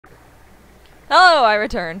Hello, I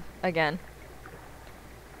return. Again.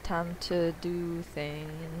 Time to do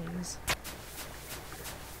things.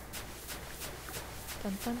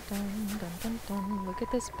 Dun dun dun dun dun dun. Look at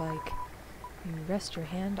this bike. You rest your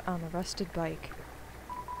hand on the rusted bike.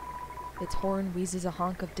 Its horn wheezes a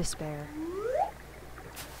honk of despair.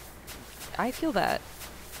 I feel that.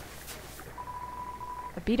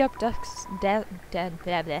 A beat-up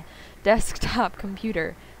desktop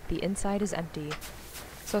computer. The inside is empty.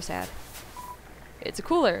 So sad. It's a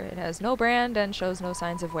cooler. It has no brand and shows no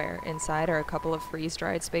signs of wear. Inside are a couple of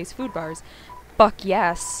freeze-dried space food bars. Fuck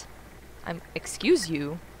yes. Excuse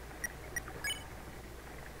you.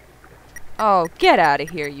 Oh, get out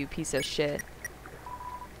of here, you piece of shit.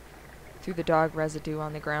 Threw the dog residue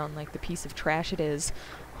on the ground like the piece of trash it is.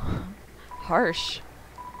 Harsh.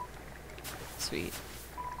 Sweet.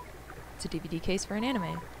 It's a DVD case for an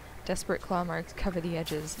anime. Desperate claw marks cover the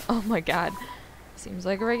edges. Oh my god. Seems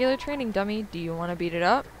like a regular training dummy. Do you want to beat it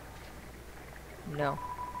up? No.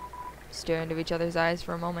 Stare into each other's eyes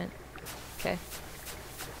for a moment. Okay.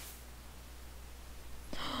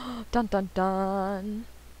 Dun dun dun.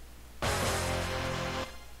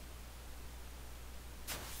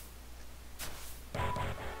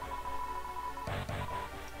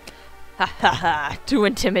 Ha ha ha! Too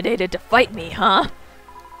intimidated to fight me, huh?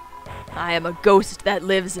 I am a ghost that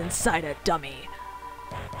lives inside a dummy.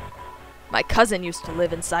 My cousin used to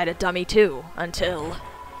live inside a dummy too, until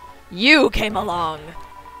you came along.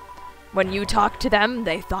 When you talked to them,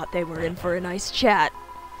 they thought they were in for a nice chat.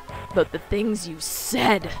 But the things you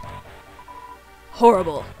said...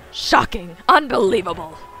 horrible, shocking,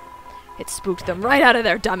 unbelievable. It spooked them right out of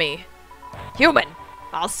their dummy. Human,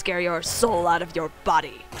 I'll scare your soul out of your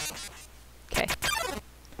body. Okay.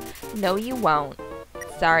 No, you won't.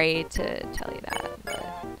 Sorry to tell you that, but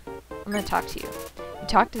I'm gonna talk to you. You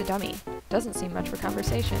talk to the dummy. Doesn't seem much for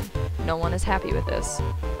conversation. No one is happy with this.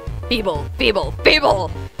 Feeble, feeble, feeble!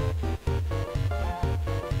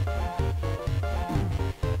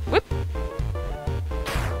 Whip!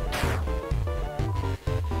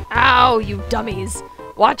 Ow, you dummies!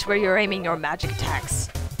 Watch where you're aiming your magic attacks.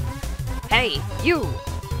 Hey, you!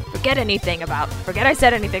 Forget I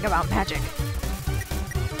said anything about magic.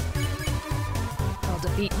 I'll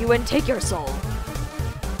defeat you and take your soul.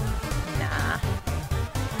 Nah.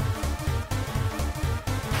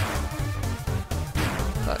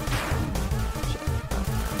 Fuck. Shit.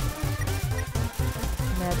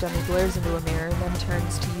 Mad dummy glares into a mirror, then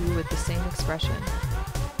turns to you with the same expression.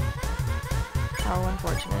 How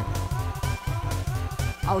unfortunate.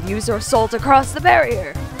 I'll use your soul to cross the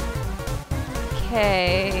barrier!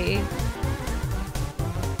 Okay.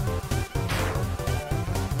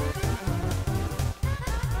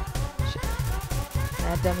 Shit.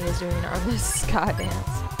 Mad dummy is doing an armless ska dance.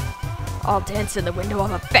 I'll dance in the window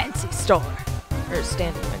of a fancy store. Or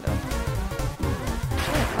standing window.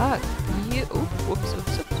 Shut fuck. You. Ooh, whoops,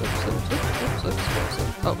 whoops, whoops, whoops, whoops, whoops, whoops, whoops,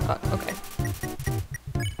 whoops. Oh, fuck, okay.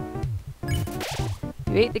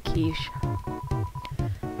 You ate the quiche.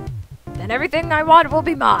 Then everything I want will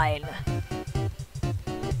be mine.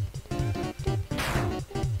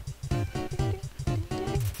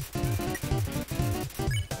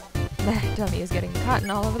 Mad dummy is getting cotton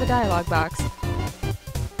all over the dialogue box.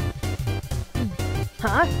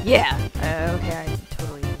 Huh? Yeah. Okay, I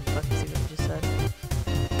totally didn't fucking see what you just said.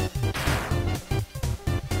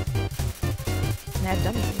 Mad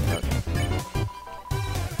dummy. Okay.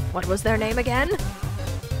 What was their name again?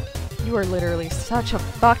 You are literally such a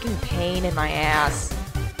fucking pain in my ass.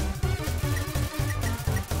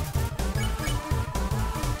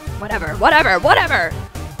 Whatever, whatever, whatever!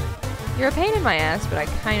 You're a pain in my ass, but I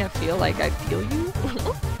kind of feel like I feel you.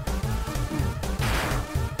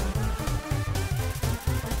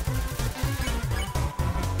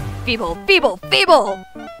 Feeble, feeble, feeble!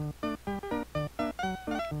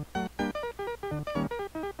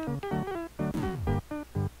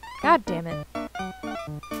 God damn it.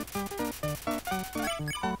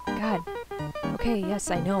 God. Okay,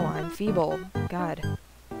 yes, I know, I'm feeble. God.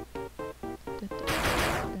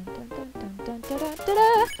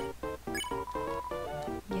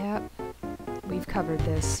 Yep. We've covered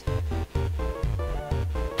this.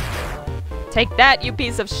 Take that, you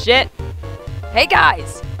piece of shit! Hey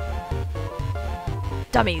guys!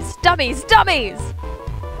 Dummies, dummies, dummies!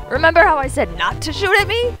 Remember how I said not to shoot at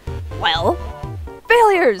me? Well,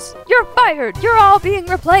 failures! You're fired! You're all being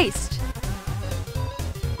replaced!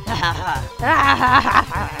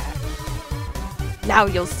 Now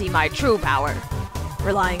you'll see my true power.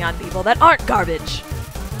 Relying on people that aren't garbage.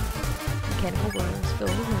 Mechanical worms fill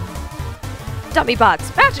the room. Dummy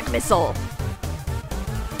bots, magic missile!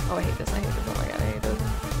 Oh, I hate this, I hate this, oh my god, I hate this.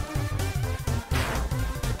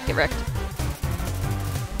 get wrecked.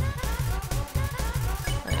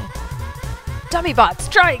 Okay. Dummy bots,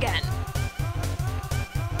 try again!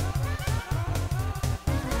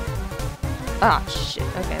 Ah, shit.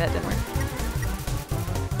 Okay, that didn't work.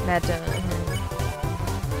 That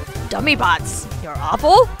didn't. Dummy bots, you're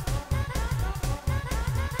awful?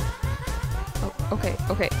 Oh, okay.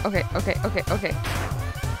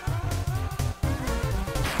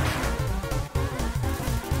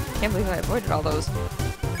 Can't believe I avoided all those.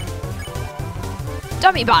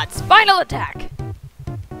 Dummy bots, final attack!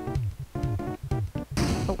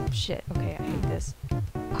 Oh, shit. Okay, I hate this.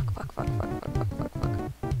 Fuck.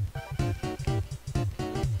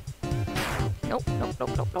 Nope.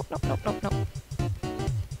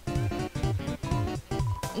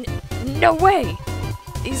 No way!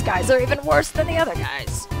 These guys are even worse than the other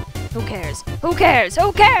guys. Who cares? Why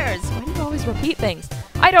do you always repeat things?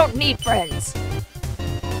 I don't need friends.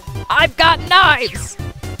 I've got knives!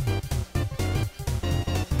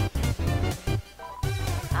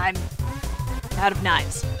 I'm out of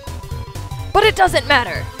knives. But it doesn't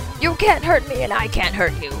matter. You can't hurt me and I can't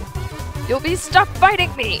hurt you. You'll be stuck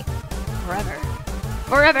fighting me.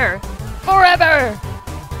 Forever.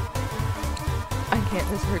 I can't,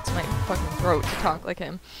 this hurts my fucking throat to talk like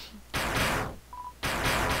him.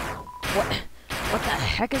 What the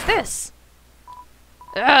heck is this?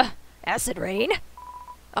 Acid rain?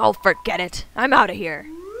 Oh, forget it. I'm out of here.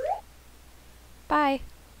 Bye.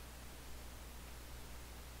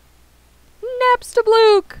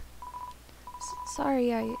 Napstablook!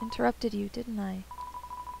 Sorry I interrupted you, didn't I?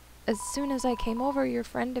 As soon as I came over, your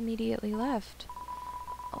friend immediately left.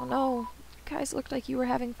 Oh no, you guys looked like you were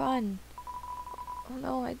having fun. Oh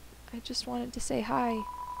no, I just wanted to say hi.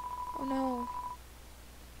 Oh no.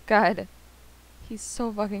 God, he's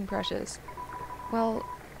so fucking precious. Well,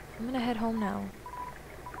 I'm gonna head home now.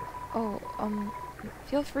 Oh,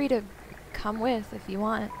 feel free to come with if you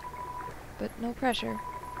want, but no pressure.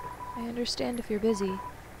 I understand if you're busy.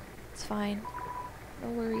 It's fine. No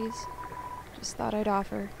worries. Just thought I'd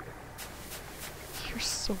offer. You're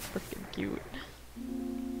so freaking cute.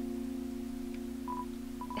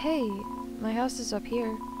 Hey, my house is up here.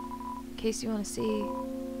 In case you want to see,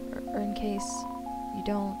 or in case you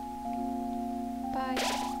don't. Bye.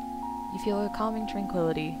 You feel a calming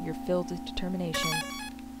tranquility. You're filled with determination.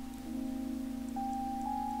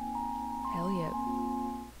 Hell yeah.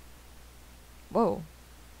 Whoa.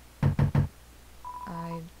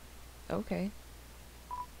 Okay.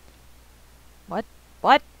 What?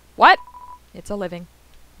 It's a living.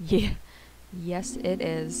 Yeah. Yes, it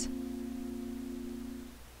is.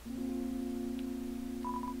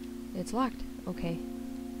 It's locked. Okay.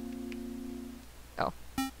 Oh.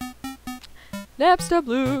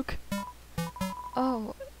 Napstablook!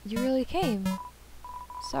 Oh, you really came.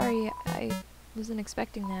 Sorry, I wasn't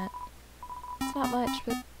expecting that. It's not much,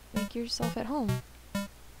 but make yourself at home.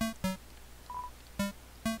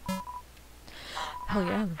 Hell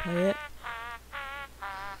yeah, I'm gonna play it.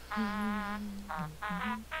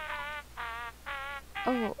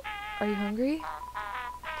 Oh, are you hungry?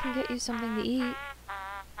 I can get you something to eat.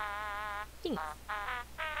 Thanks.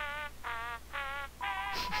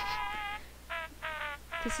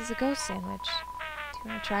 This is a ghost sandwich. Do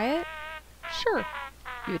you want to try it? Sure.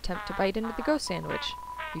 You attempt to bite into the ghost sandwich.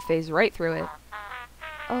 You phase right through it.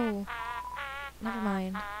 Oh, never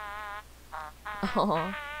mind.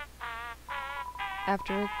 Oh.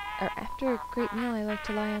 After a great meal, I like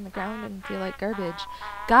to lie on the ground and feel like garbage.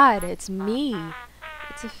 God, it's me.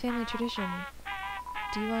 It's a family tradition.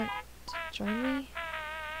 Do you want to join me?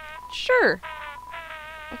 Sure.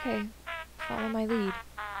 Okay, follow my lead.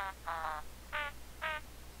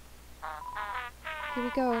 Here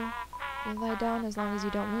we go. You'll lie down as long as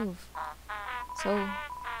you don't move. So,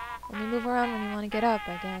 only move around when you want to get up,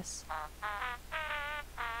 I guess.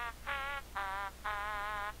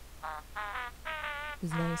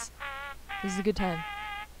 This is nice. This is a good time.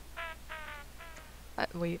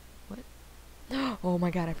 Wait, what? Oh my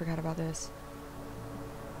god, I forgot about this.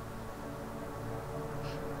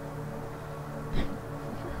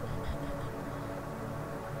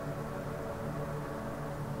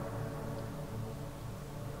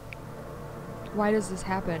 Why does this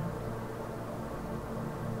happen?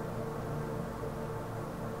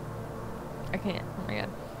 I can't. Oh my god.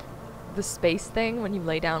 The space thing when you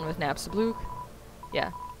lay down with Napstablook?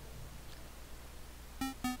 Yeah.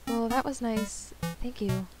 Well, that was nice. Thank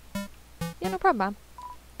you. Yeah, no problem,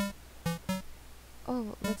 Mom.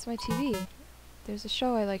 Oh, that's my TV. There's a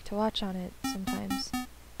show I like to watch on it sometimes.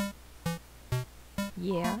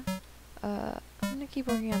 Yeah. I'm gonna keep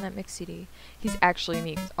working on that mix CD. He's actually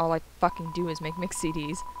me, because all I fucking do is make mix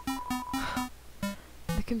CDs.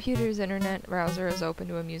 The computer's internet browser is open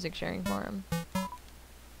to a music sharing forum.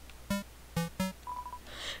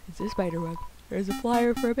 It's a spider web. There's a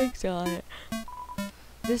flyer for a bake sale on it.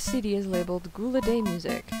 This CD is labeled Gula Day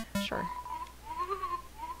Music. Sure.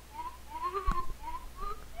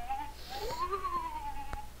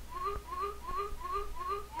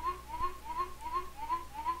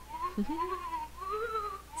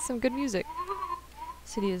 Some good music.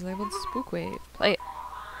 CD is labeled Spookwave. Play it.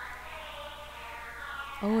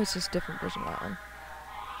 Oh, it's just a different version of that one.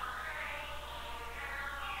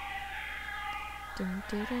 Dun,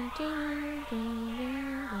 dun, dun, dun,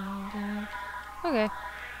 dun, dun, dun. Okay.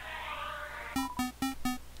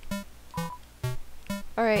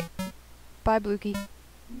 Alright. Bye, Blukey.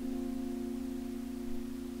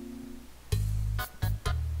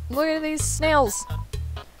 Look at these snails!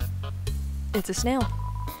 It's a snail.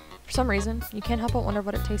 For some reason, you can't help but wonder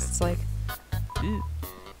what it tastes like. Ew.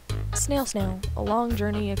 Snail, snail, a long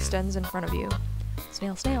journey extends in front of you.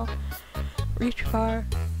 Snail, snail, reach far.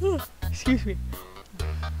 Excuse me.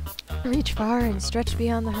 Reach far and stretch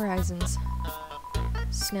beyond the horizons.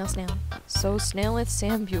 Snail, snail, so snaileth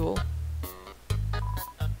Sambule.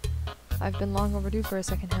 I've been long overdue for a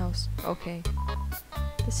second house. Okay.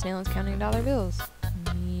 The snail is counting dollar bills.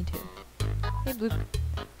 Me too. Hey, Bloop.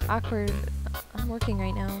 Awkward. I'm working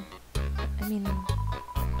right now. I mean,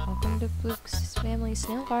 welcome to Bloop's family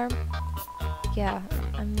snail farm. Yeah,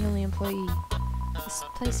 I'm the only employee. This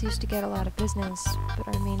place used to get a lot of business, but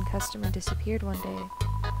our main customer disappeared one day.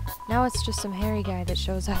 Now it's just some hairy guy that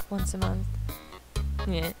shows up once a month.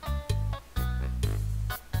 Yeah.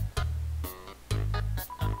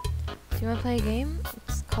 Do you want to play a game?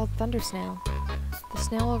 It's called Thunder Snail. The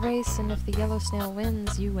snail will race, and if the yellow snail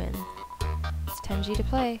wins, you win. It's 10G to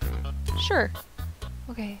play. Sure.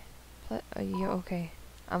 Okay. Yeah, okay.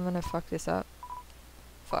 I'm gonna fuck this up.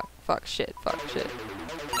 Fuck, shit.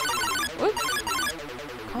 Whoop.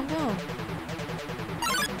 Calm down.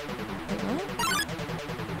 Wait, what?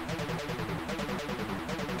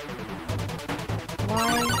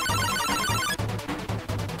 Why?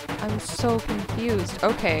 I'm so confused.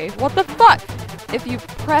 Okay, what the fuck? If you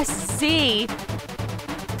press Z,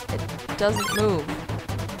 it doesn't move.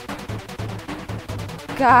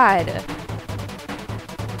 God.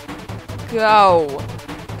 Go.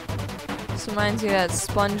 This reminds me of that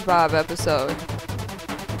SpongeBob episode.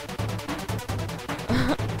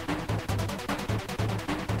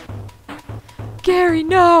 Gary,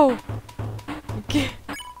 no!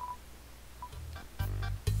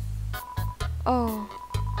 Oh,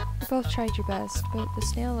 you both tried your best, but the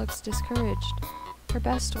snail looks discouraged. Her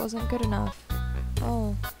best wasn't good enough.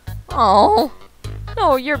 Oh. Oh!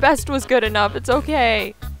 No, your best was good enough. It's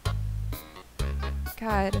okay.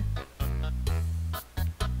 God.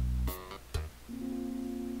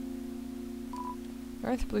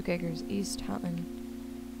 North Blueacres, East Houghton,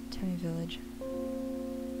 Tiny Village.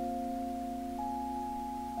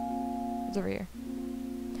 It's over here.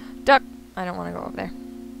 Duck! I don't want to go up there.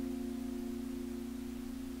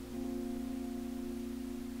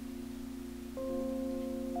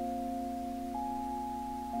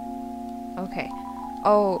 Okay.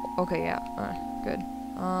 Oh, okay, yeah. Good.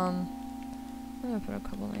 I'm gonna put a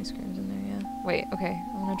couple of ice creams in there, yeah. Wait, okay.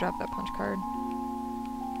 I'm gonna drop that punch card.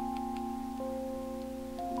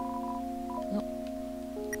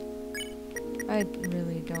 I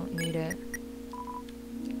really don't need it.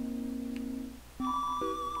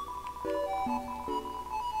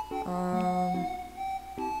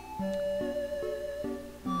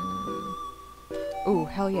 Ooh,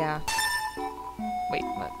 hell yeah. Wait,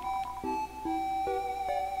 what?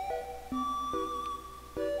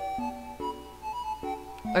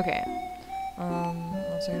 Okay.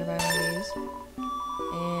 I'm sorry to buy one of these.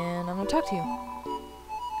 And I'm gonna talk to you.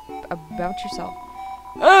 About yourself.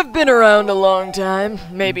 I've been around a long time,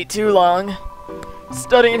 maybe too long.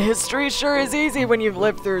 Studying history sure is easy when you've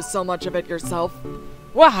lived through so much of it yourself.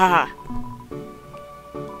 Wahaha!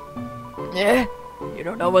 Yeah? You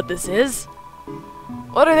don't know what this is?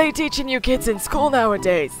 What are they teaching you kids in school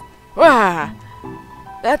nowadays? Wahaha!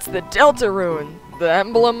 That's the Delta Rune, the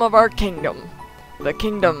emblem of our kingdom. The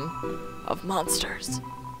kingdom of monsters.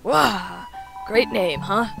 Wahaha! Great name,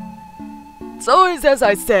 huh? It's always as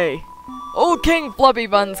I say. Old King Fluffy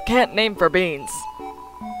Buns can't name for beans.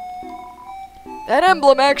 That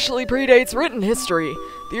emblem actually predates written history.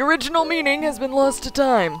 The original meaning has been lost to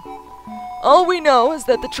time. All we know is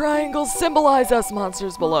that the triangles symbolize us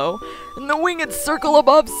monsters below, and the winged circle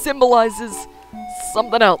above symbolizes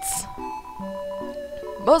something else.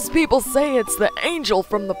 Most people say it's the angel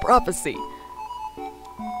from the prophecy.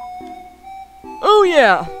 Oh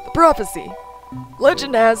yeah, the prophecy.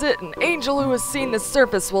 Legend has it, an angel who has seen the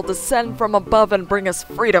surface will descend from above and bring us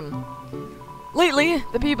freedom. Lately,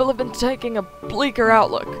 the people have been taking a bleaker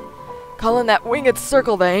outlook, calling that winged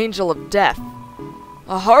circle the angel of death.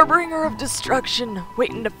 A harbinger of destruction,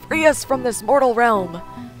 waiting to free us from this mortal realm.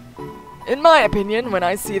 In my opinion, when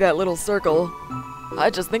I see that little circle,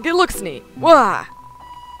 I just think it looks neat. Wah!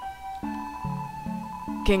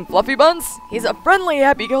 King Fluffy Buns, he's a friendly,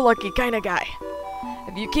 happy-go-lucky kind of guy.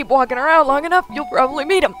 If you keep walking around long enough, you'll probably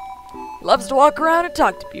meet him. He loves to walk around and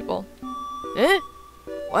talk to people. Eh?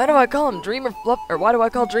 Why do I call him why do I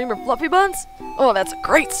call Dreamer Fluffy Buns? Oh, that's a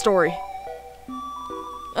great story.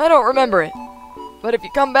 I don't remember it. But if you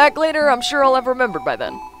come back later, I'm sure I'll have remembered by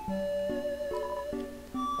then.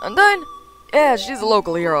 Undyne? Yeah, she's a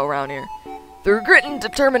local hero around here. Through grit and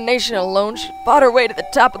determination alone, she fought her way to the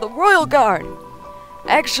top of the Royal Guard.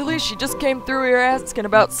 Actually, she just came through here asking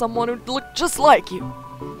about someone who looked just like you.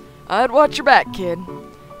 I'd watch your back, kid.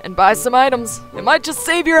 And buy some items. It might just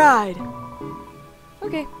save your hide.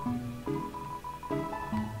 Okay.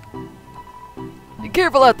 Be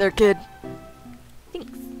careful out there, kid.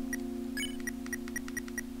 Thanks.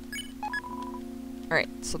 Alright,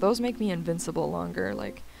 so those make me invincible longer.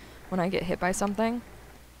 Like, when I get hit by something,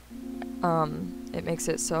 it makes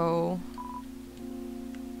it so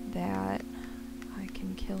that I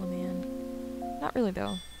can kill a man. Not really,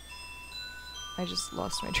 though. I just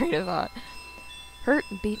lost my train of thought. Hurt,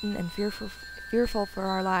 beaten, and fearful for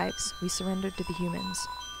our lives, we surrendered to the humans.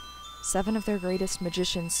 7 of their greatest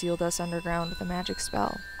magicians sealed us underground with a magic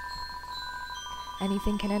spell.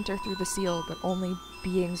 Anything can enter through the seal, but only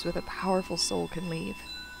beings with a powerful soul can leave.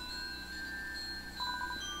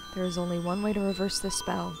 There is only one way to reverse this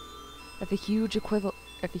spell. If a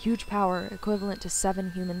huge power equivalent to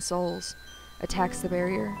 7 human souls attacks the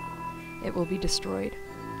barrier, it will be destroyed.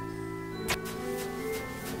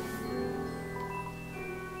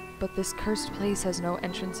 But this cursed place has no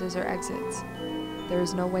entrances or exits. There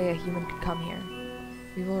is no way a human could come here.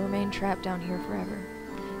 We will remain trapped down here forever.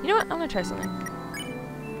 You know what? I'm gonna try something.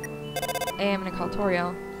 Hey, I'm gonna call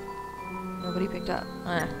Toriel. Nobody picked up.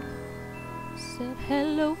 Said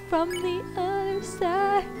hello from the other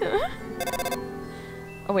side.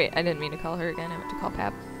 Oh wait, I didn't mean to call her again. I meant to call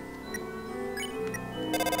Pap.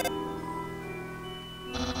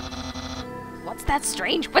 What's that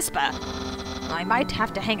strange whisper? I might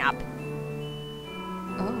have to hang up.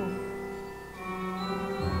 Oh.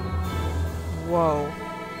 Whoa.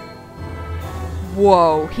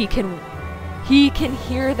 Whoa, he can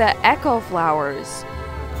hear the echo flowers.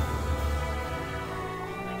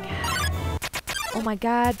 Oh my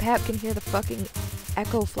god, Pap can hear the fucking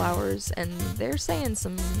echo flowers, and they're saying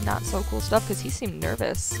some not so cool stuff because he seemed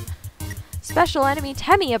nervous. Special enemy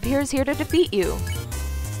Temmie appears here to defeat you.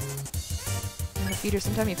 I'm gonna feed her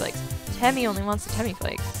some Temmie flakes. Temmie only wants the Temmie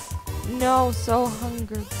flakes. No, so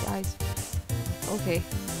hungry, guys. Okay.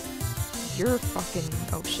 You're fucking...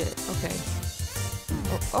 oh shit, okay.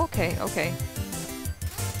 Oh, okay, okay.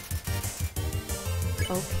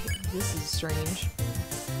 Okay, this is strange.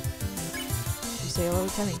 You say hello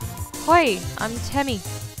to Temmie. Hoi, I'm Temmie.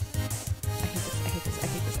 I hate this, I hate this, I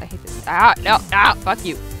hate this, I hate this. Ah, no, ah, fuck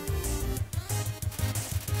you.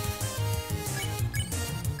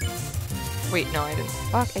 Wait, no, I didn't.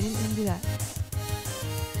 Fuck, I didn't even do that.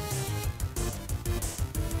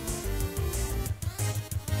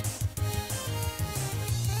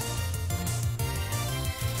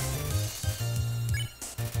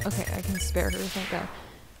 Okay, I can spare her, thank God.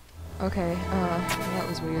 Okay, that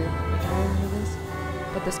was weird. Wait, did I remember this?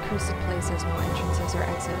 But this cursed place has no entrances or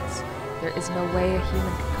exits. There is no way a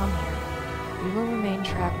human could come here. We will remain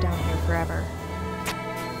trapped down here forever.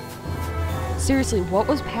 Seriously, what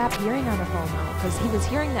was Pap hearing on the phone though? Because he was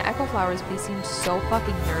hearing the echo flowers, but he seemed so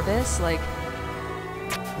fucking nervous. Like,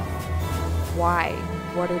 why?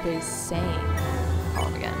 What are they saying? Call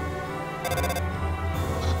him again.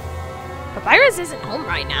 Papyrus isn't home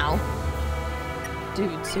right now.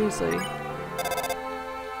 Dude, seriously.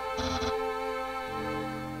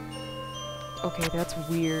 Okay, that's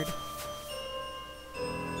weird.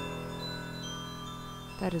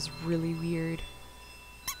 That is really weird.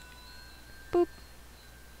 Boop.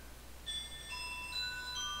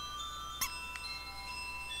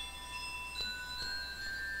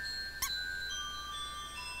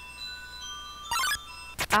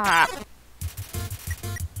 Ah!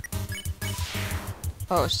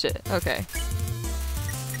 Oh shit, okay.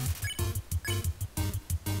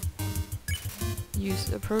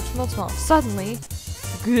 Use approach small. Suddenly.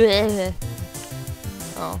 Bleh.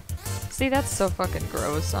 Oh. See, that's so fucking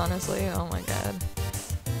gross, honestly. Oh my god.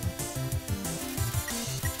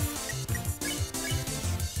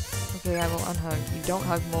 Okay, Quickly, I will unhug. You don't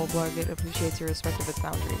hug Moldbug. It appreciates your respect of its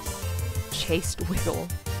boundaries. Chaste wiggle.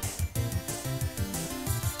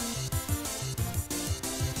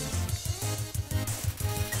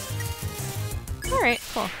 Alright,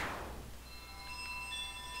 cool.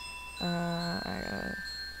 I gotta...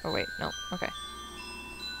 Oh, wait, no, okay.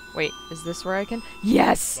 Wait, is this where I can...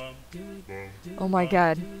 Yes! Oh my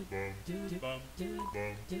god.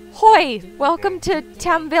 Hoi! Welcome to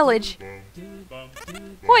Tam Village!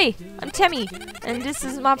 Hoi! I'm Temmie, and this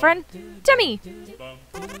is my friend, Temmie!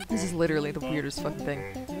 This is literally the weirdest fucking thing.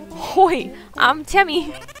 Hoi! I'm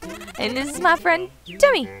Temmie, and this is my friend,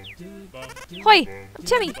 Temmie! Hoi! I'm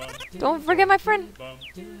Temmie! Don't forget my friend!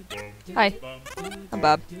 Hi. I'm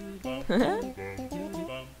Bob.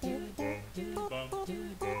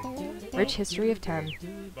 Rich history of Tem.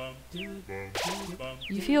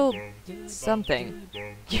 You feel something.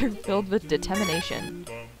 You're filled with determination.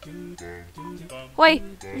 Wait,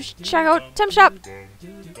 you should check out Tem Shop.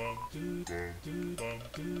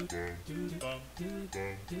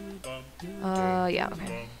 Yeah,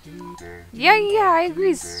 okay. Yeah, I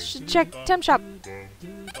agree. Should check Tem Shop.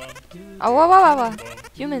 Oh, wow.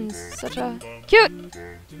 Humans, such a cute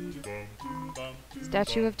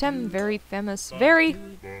statue of Tem, very famous, very.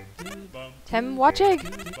 Tem watch egg.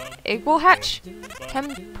 Egg will hatch.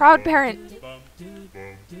 Tem proud parent.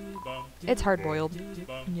 It's hard boiled.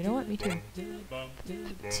 You know what? Me too.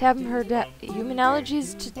 Tem her human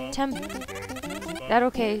allergies to Tem. That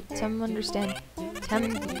okay. Tem understand.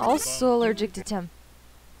 Tem also allergic to Tem.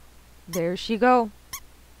 There she go.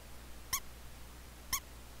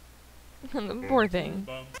 The poor thing.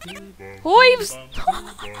 Hoives!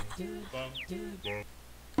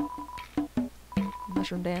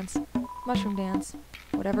 Mushroom dance. Mushroom dance.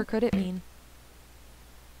 Whatever could it mean?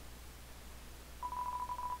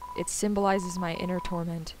 It symbolizes my inner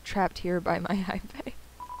torment, trapped here by my hype.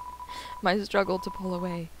 My struggle to pull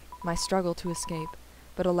away. My struggle to escape.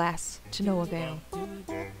 But alas, to no avail.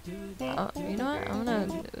 You know what? I'm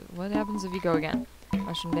gonna... What happens if you go again?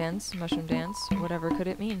 Mushroom dance, whatever could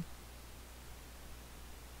it mean?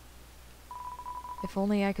 If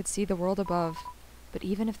only I could see the world above. But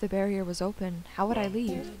even if the barrier was open, how would I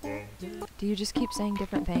leave? Do you just keep saying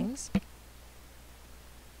different things?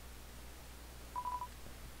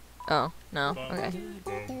 Oh, no, okay.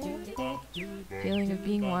 Feeling of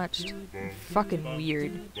being watched. Fucking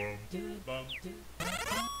weird.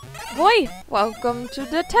 Boy, welcome to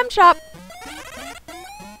the Tem Shop!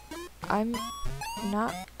 I'm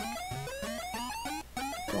not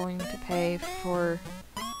going to pay for...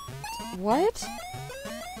 What?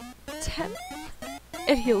 Tem?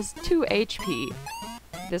 It heals 2 HP.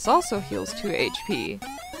 This also heals 2 HP.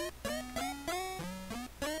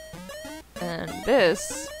 And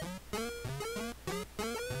this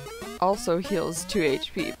also heals 2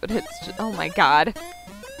 HP, but it's just, oh my god.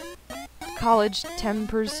 College, Tem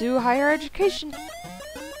pursue higher education.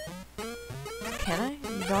 Can I?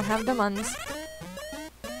 You don't have the muns.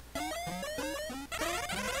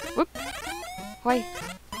 Whoop. Hoi.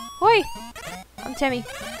 Hoi! I'm Temmie.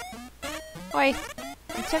 Hoi.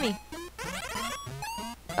 I'm Temmie.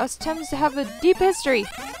 Us Tems have a deep history.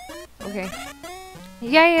 Okay.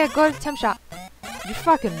 Yeah, go to Tem Shop. You're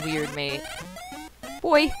fucking weird, mate.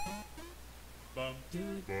 Boy.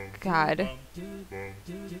 God.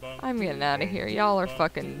 I'm getting out of here. Y'all are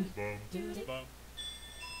fucking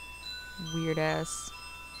weird ass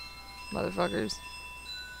motherfuckers.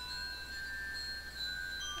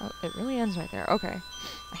 Oh, it really ends right there. Okay.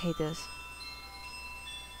 I hate this.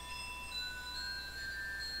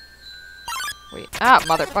 Wait. Ah,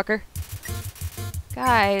 motherfucker.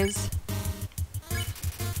 Guys.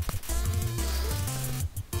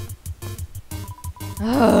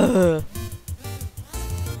 Ugh.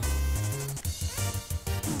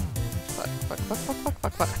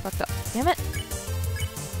 Fuck. Fucked up. Damn it.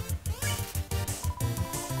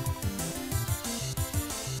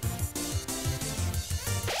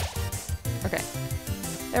 Okay.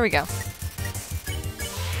 There we go.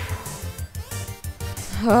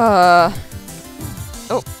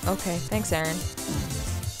 Oh, okay. Thanks, Aaron.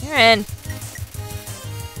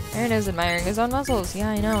 Aaron is admiring his own muscles. Yeah,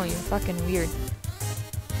 I know. You're fucking weird.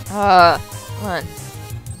 Come on.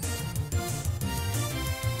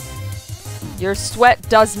 Your sweat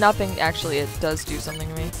does nothing. Actually, it does do something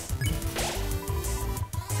to me.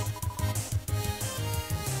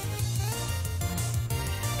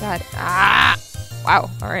 God. Ah! Wow.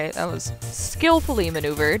 Alright, that was skillfully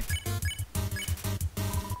maneuvered.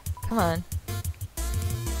 Come on.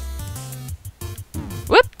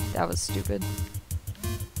 Whoop! That was stupid.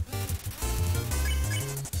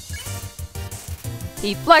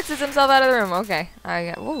 He flexes himself out of the room. Okay.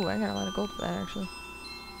 Whoa, I got a lot of gold for that, actually.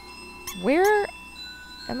 Where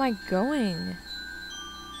am I going?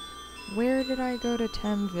 Where did I go to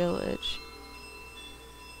Tem Village?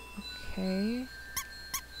 Okay.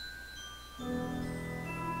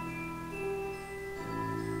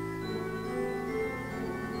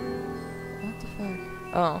 What the fuck?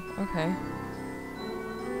 Oh, okay.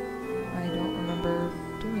 I don't remember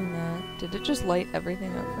doing that. Did it just light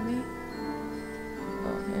everything up for me?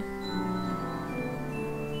 Oh, okay.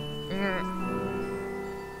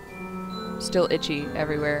 Still itchy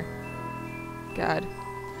everywhere. God.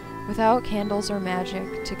 Without candles or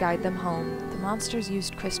magic to guide them home, the monsters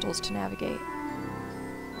used crystals to navigate.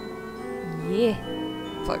 Yeah.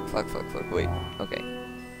 Fuck, wait. Okay.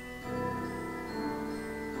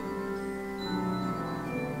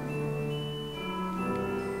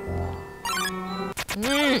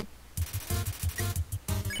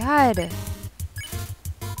 God.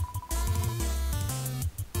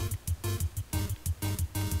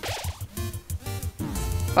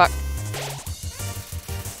 Fuck.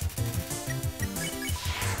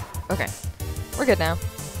 Okay. We're good now.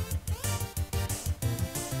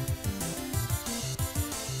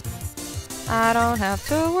 I don't have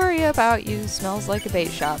to worry about you. Smells like a bait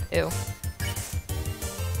shop. Ew.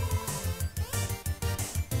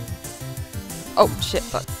 Oh, shit.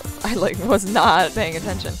 Fuck. I, was not paying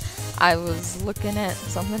attention. I was looking at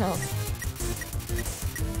something else.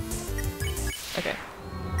 Okay.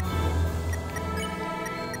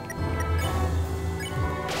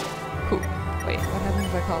 Cool. Wait, what happens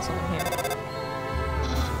if I call someone here?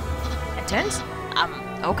 Lanterns?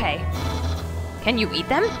 Okay. Can you eat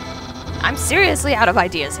them? I'm seriously out of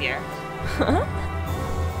ideas here.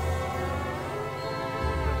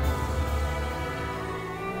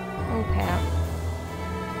 Oh, Pat.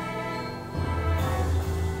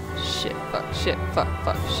 Shit, fuck, shit,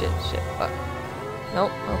 fuck.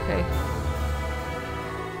 Nope, okay.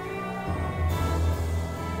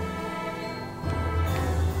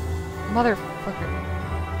 Motherfucker.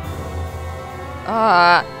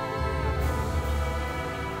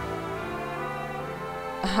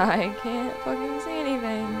 I can't fucking see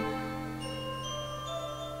anything.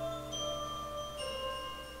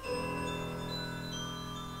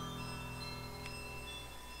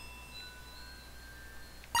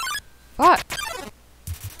 Fuck.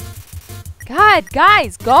 God,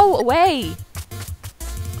 guys, go away.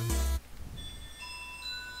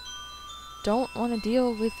 Don't want to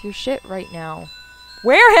deal with your shit right now.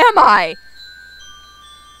 Where am I?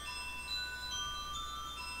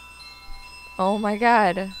 Oh my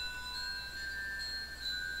god.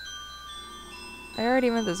 I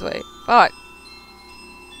already went this way. Fuck.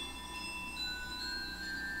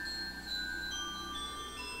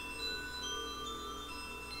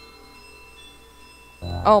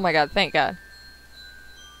 Oh my god, thank god.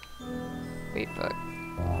 Wait, fuck.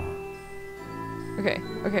 Okay.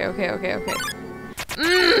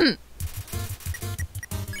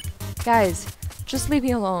 Guys, just leave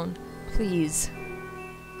me alone, please.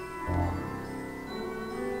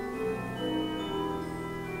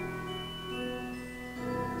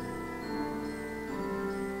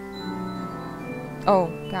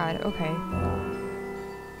 Oh, god, okay.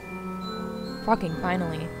 Fucking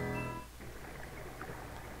finally.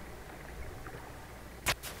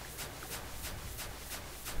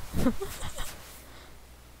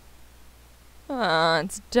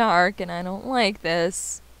 It's dark and I don't like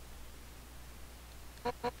this.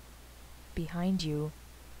 Behind you.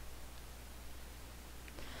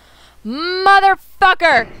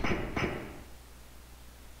 Motherfucker!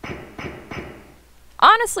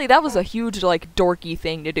 Honestly, that was a huge, dorky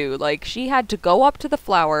thing to do. She had to go up to the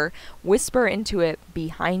flower, whisper into it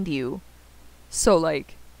behind you. So,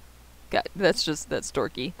 God, that's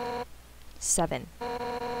dorky. 7.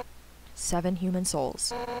 7 human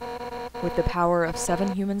souls. With the power of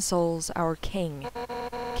 7 human souls, our king,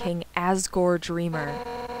 King Asgore Dreamer,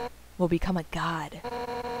 will become a god.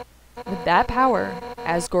 With that power,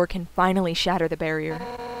 Asgore can finally shatter the barrier.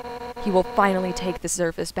 He will finally take the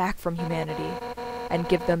surface back from humanity, and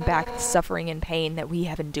give them back the suffering and pain that we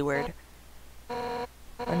have endured.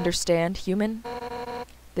 Understand, human?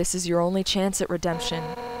 This is your only chance at redemption.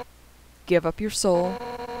 Give up your soul,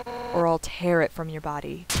 or I'll tear it from your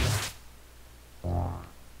body.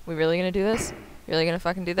 We really gonna do this? Really gonna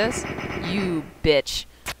fucking do this? You bitch.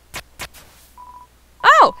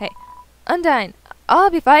 Oh! Hey. Undyne. I'll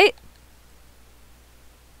help you fight.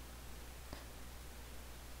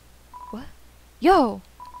 What? Yo!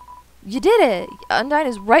 You did it! Undyne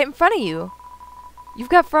is right in front of you. You've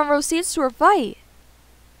got front row seats to her fight.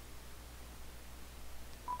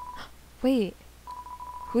 Wait.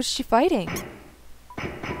 Who's she fighting?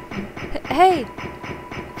 Hey!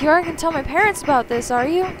 You aren't gonna tell my parents about this, are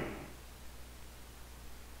you?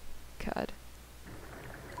 God.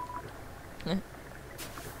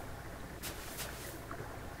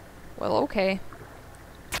 Well, okay.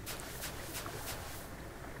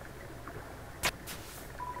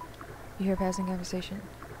 You hear passing conversation.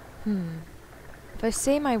 If I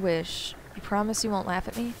say my wish, you promise you won't laugh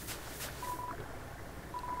at me?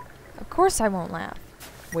 Of course I won't laugh.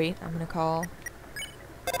 Wait, I'm gonna call.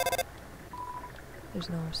 There's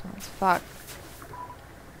no response. Fuck.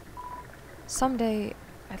 Someday,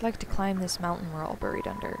 I'd like to climb this mountain we're all buried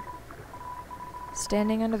under.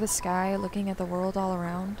 Standing under the sky, looking at the world all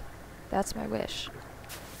around, that's my wish.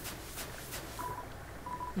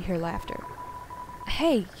 You hear laughter.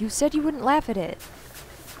 Hey, you said you wouldn't laugh at it.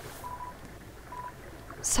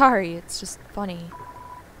 Sorry, it's just funny.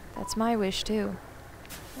 That's my wish too.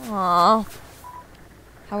 Aww.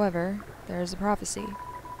 However, there is a prophecy.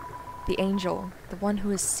 The angel, the one who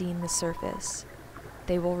has seen the surface,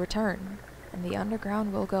 they will return, and the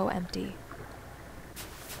underground will go empty.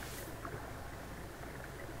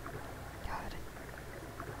 God.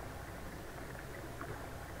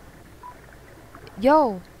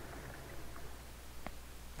 Yo!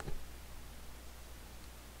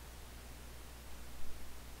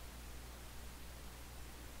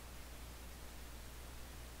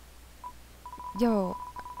 Yo,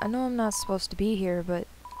 I know I'm not supposed to be here, but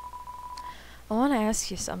I want to ask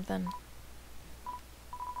you something.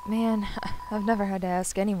 Man, I've never had to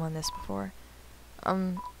ask anyone this before.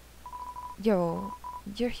 Yo,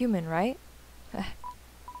 you're human, right?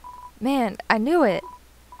 Man, I knew it!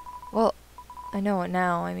 Well, I know it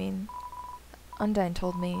now, I mean, Undyne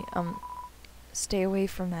told me, stay away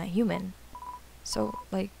from that human. So,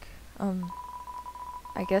 like,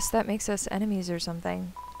 I guess that makes us enemies or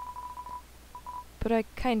something. But I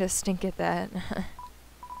kinda stink at that.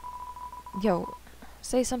 Yo,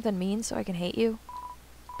 say something mean so I can hate you?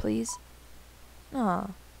 Please?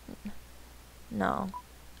 Aw. No.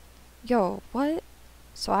 Yo, what?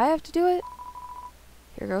 So I have to do it?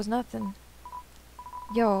 Here goes nothing.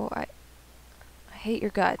 Yo, I hate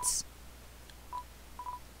your guts.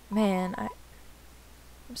 Man,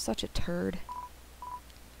 I'm such a turd.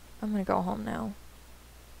 I'm gonna go home now.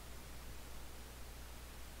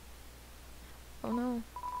 Oh no.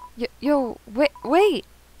 Yo, wait!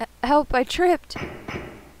 Help, I tripped!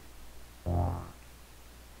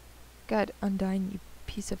 God, Undyne, you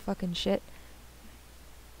piece of fucking shit.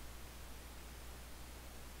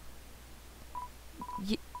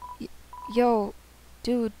 Yo,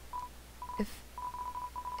 dude,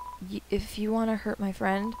 if you wanna hurt my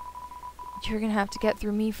friend, you're gonna have to get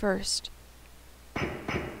through me first.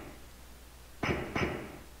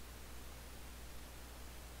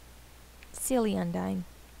 Silly Undyne.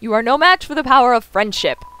 You are no match for the power of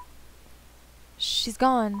friendship. She's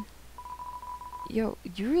gone. Yo,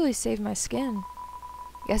 you really saved my skin.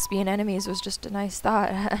 Guess being enemies was just a nice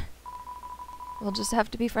thought. We'll just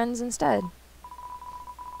have to be friends instead.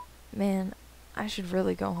 Man, I should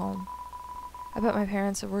really go home. I bet my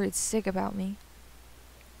parents are worried sick about me.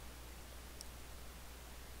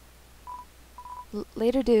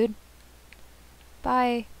 Later, dude.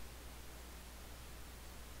 Bye.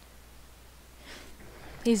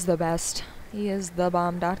 He's the best. He is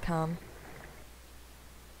thebomb.com.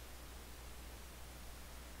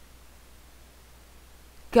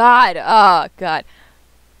 God, God.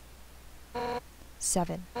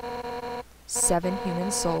 7. 7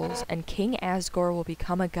 human souls, and King Asgore will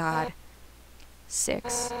become a god.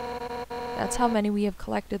 6. That's how many we have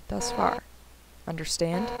collected thus far.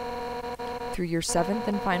 Understand? Through your 7th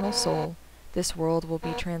and final soul, this world will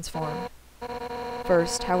be transformed.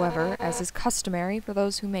 First, however, as is customary for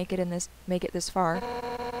those who make it this far,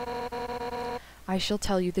 I shall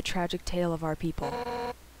tell you the tragic tale of our people.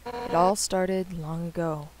 It all started long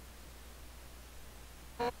ago.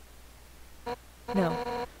 No.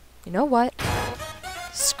 You know what?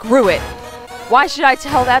 Screw it. Why should I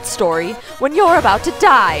tell that story when you're about to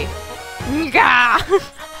die? Gah!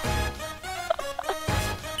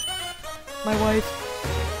 My wife.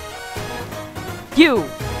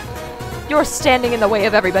 You're standing in the way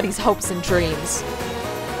of everybody's hopes and dreams.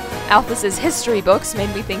 Alphys's history books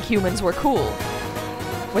made me think humans were cool,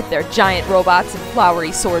 with their giant robots and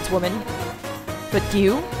flowery swordswomen. But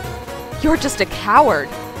you're just a coward,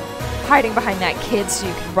 hiding behind that kid so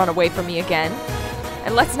you can run away from me again.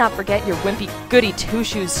 And let's not forget your wimpy goody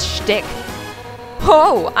two-shoes shtick.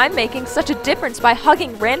 Oh, I'm making such a difference by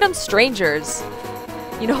hugging random strangers.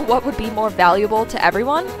 You know what would be more valuable to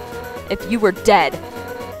everyone? If you were dead.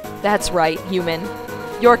 That's right, human.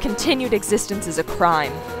 Your continued existence is a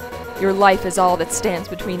crime. Your life is all that stands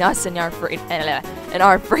between us and our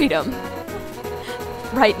freedom.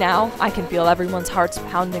 Right now, I can feel everyone's hearts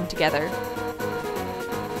pounding together.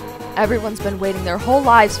 Everyone's been waiting their whole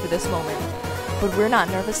lives for this moment, but we're not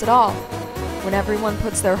nervous at all. When everyone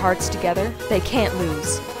puts their hearts together, they can't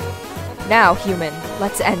lose. Now, human,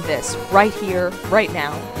 let's end this, right here, right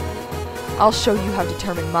now. I'll show you how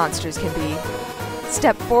determined monsters can be.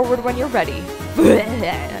 Step forward when you're ready.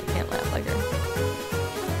 I can't laugh like her.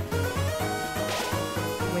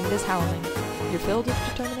 Wind is howling. You're filled with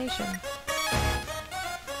determination.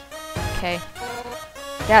 Okay.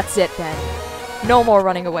 That's it then. No more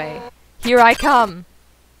running away. Here I come!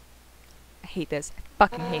 I hate this. I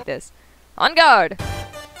fucking hate this. On guard!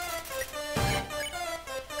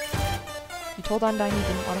 You told Undyne you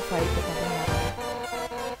didn't want to fight, but nothing happened.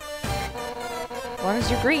 As long as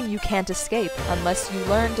you're green, you can't escape. Unless you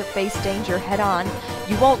learn to face danger head-on,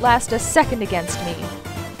 you won't last a second against me.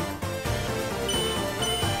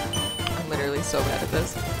 I'm literally so bad at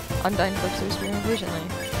this. Undyne flips her spear impatiently.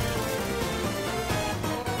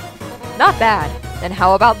 Not bad. Then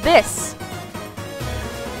how about this?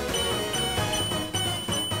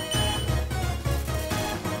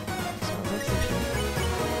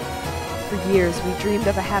 For years, we dreamed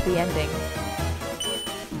of a happy ending.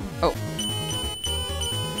 Oh.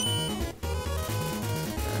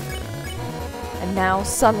 And now,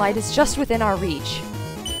 sunlight is just within our reach.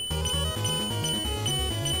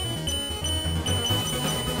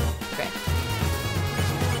 Okay.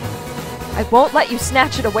 I won't let you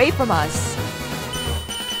snatch it away from us.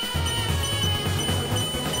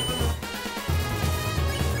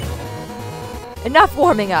 Enough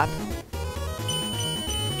warming up.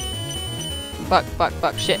 Fuck, fuck,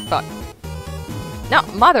 fuck, shit, fuck. No,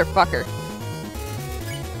 motherfucker.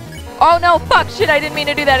 Oh no, fuck, shit, I didn't mean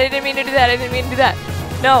to do that, I didn't mean to do that, I didn't mean to do that.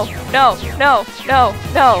 No, no, no, no,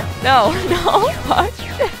 no, no, no, fuck,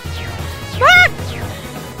 shit. Fuck!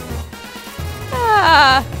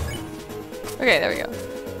 Ah! Okay, there we go.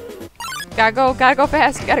 Gotta go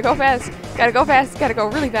fast, gotta go fast, gotta go fast, gotta go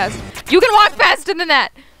really fast. You can walk faster than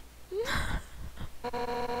that!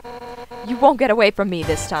 You won't get away from me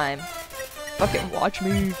this time. Fucking watch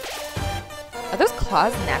me. Are those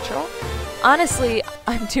claws natural? Honestly,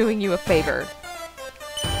 I'm doing you a favor.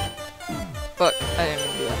 But I didn't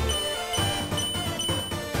mean to do that.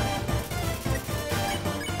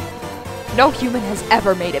 No human has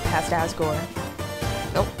ever made it past Asgore.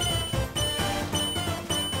 Nope.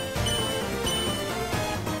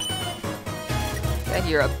 And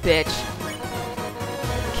you're a bitch.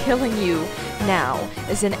 Killing you now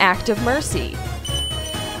is an act of mercy.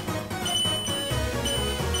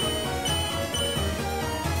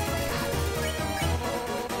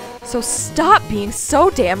 So stop being so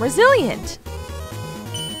damn resilient!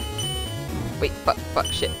 Wait, fuck, fuck,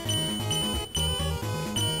 shit.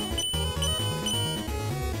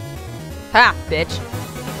 Ha, bitch!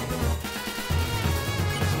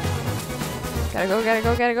 Gotta go, gotta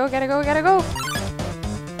go, gotta go, gotta go, gotta go!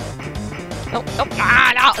 No, no,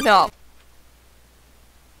 ah, no, no!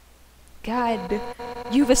 God,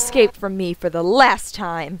 you've escaped from me for the last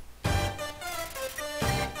time!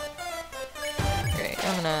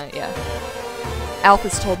 Yeah.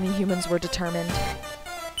 Alphys told me humans were determined.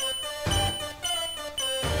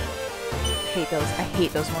 I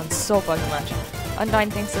hate those ones so fucking much.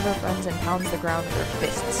 Undyne thinks of her friends and pounds the ground with her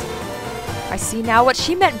fists. I see now what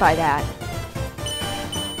she meant by that.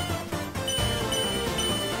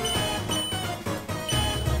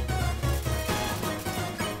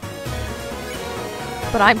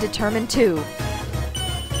 But I'm determined too.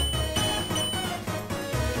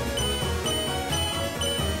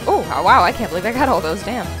 Oh, wow, I can't believe I got all those,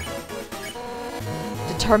 damn.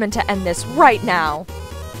 Determined to end this right now.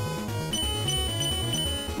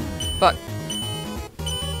 Fuck.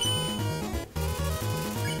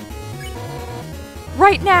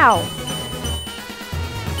 Right now!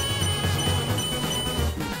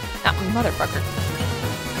 Ah, motherfucker.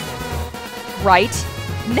 Right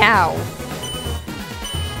now.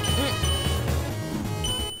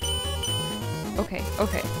 Okay,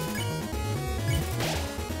 okay.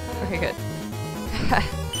 Okay, good.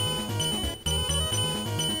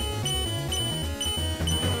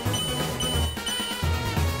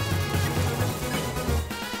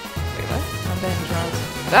 Wait, what? Undyne draws.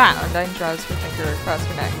 Ah! Undyne draws her finger across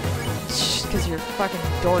her neck. Shh, because you're fucking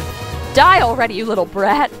dork. Die already, you little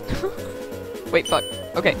brat! Wait, fuck.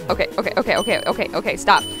 Okay, okay, okay, okay, okay, okay, okay,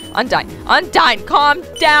 stop. Undyne. Undyne, calm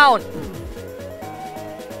down!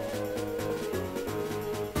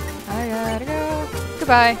 I gotta go.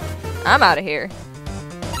 Goodbye. I'm out of here.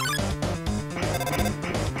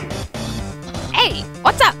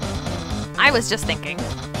 What's up? I was just thinking,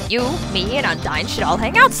 you, me, and Undyne should all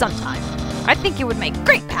hang out sometime. I think you would make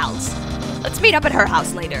great pals. Let's meet up at her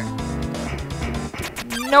house later.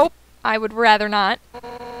 Nope, I would rather not.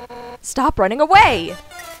 Stop running away!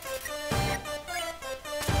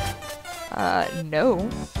 No.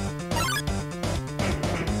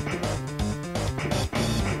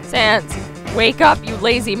 Sans, wake up, you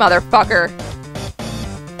lazy motherfucker!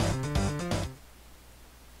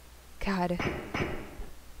 God.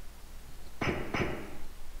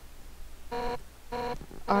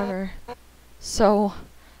 Armor. So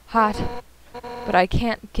hot. But I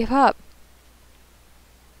can't give up.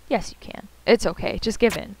 Yes, you can. It's okay. Just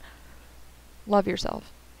give in. Love yourself.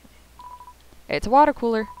 It's a water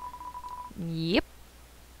cooler. Yep.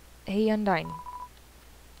 Hey, Undyne.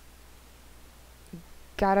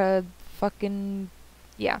 Gotta fucking...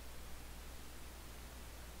 yeah.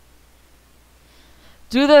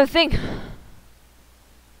 Do the thing!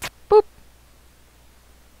 Boop!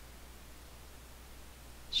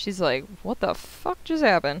 She's like, what the fuck just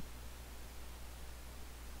happened?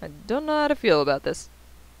 I don't know how to feel about this.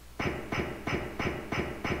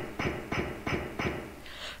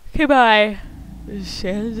 Okay, bye.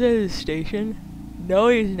 Sans at the station? No,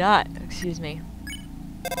 he's not. Excuse me.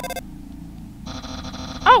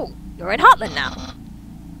 Oh, you're in Hotland now.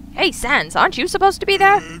 Hey, Sans, aren't you supposed to be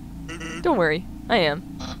there? Don't worry, I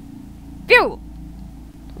am. Phew!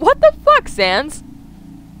 What the fuck, Sans?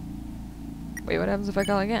 Wait, what happens if I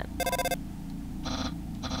call again?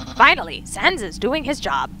 Finally, Sans is doing his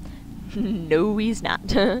job. No, he's not.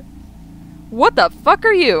 What the fuck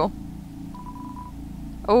are you?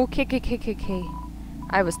 Okay.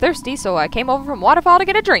 I was thirsty, so I came over from Waterfall to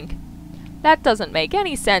get a drink. That doesn't make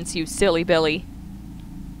any sense, you silly Billy.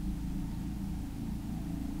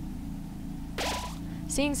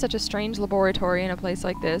 Seeing such a strange laboratory in a place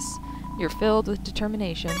like this, you're filled with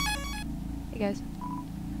determination. Hey guys.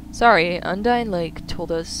 Sorry, Undyne, like,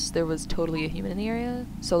 told us there was totally a human in the area,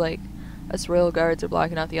 so, like, us rail guards are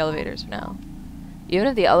blocking out the elevators for now. Even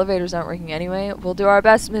if the elevators aren't working anyway, we'll do our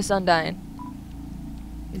best, Miss Undyne.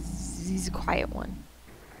 He's a quiet one.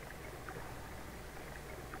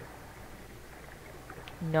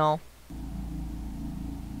 No.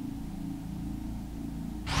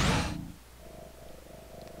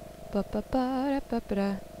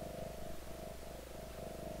 Ba-ba-ba-da-ba-ba-da.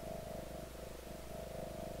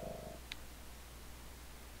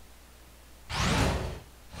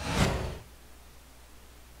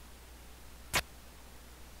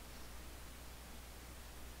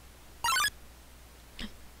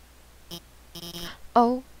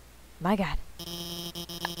 Oh my god.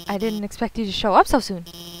 I didn't expect you to show up so soon.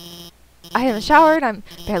 I haven't showered, I'm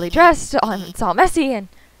barely dressed, it's all messy, and...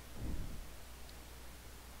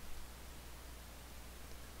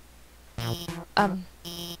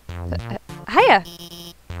 hiya!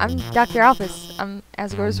 I'm Dr. Alphys. I'm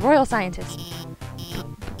Asgore's royal scientist.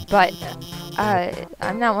 But,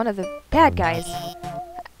 I'm not one of the bad guys.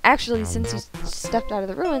 Actually, since you stepped out of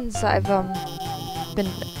the ruins, I've, been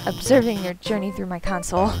observing your journey through my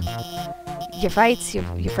console. Your fights, your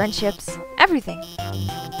friendships, everything.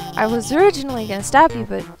 I was originally gonna stop you,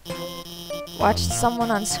 but watching someone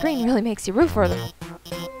on screen really makes you root for them.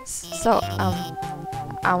 So,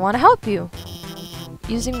 I want to help you.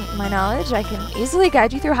 Using my knowledge, I can easily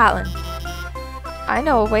guide you through Hotland. I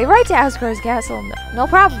know a way right to Asgore's castle, no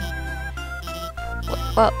problem.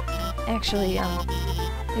 Well, actually,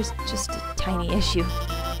 there's just a tiny issue.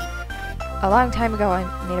 A long time ago, I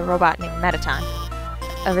made a robot named Metaton.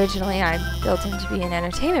 Originally, I built him to be an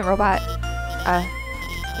entertainment robot.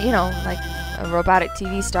 You know, like a robotic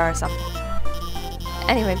TV star or something.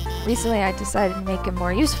 Anyway, recently I decided to make him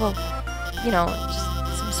more useful. You know,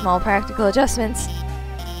 just some small practical adjustments.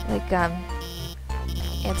 Like,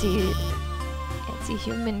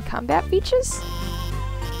 anti-human combat features?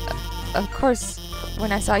 Of course,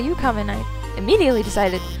 when I saw you coming, I immediately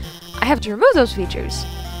decided I have to remove those features.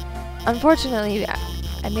 Unfortunately,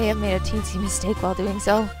 I may have made a teensy mistake while doing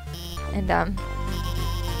so. And,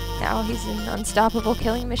 now he's an unstoppable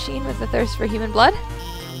killing machine with a thirst for human blood.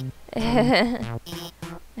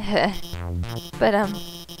 But,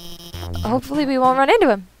 hopefully we won't run into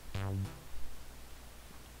him.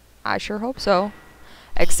 I sure hope so.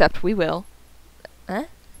 Except we will. Huh?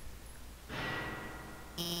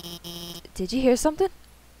 Did you hear something?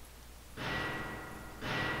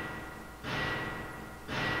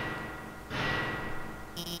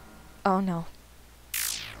 Oh no.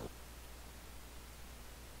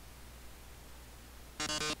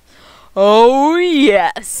 Oh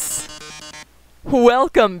yes!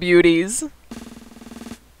 Welcome, beauties!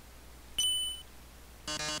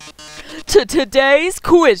 to today's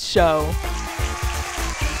quiz show.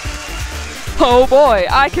 Oh boy,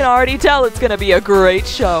 I can already tell it's gonna be a great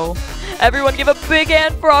show. Everyone give a big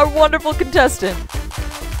hand for our wonderful contestant.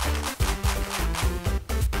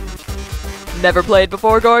 Never played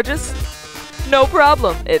before, gorgeous? No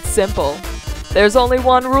problem, it's simple. There's only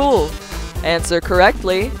one rule. Answer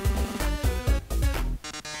correctly,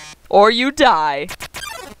 or you die.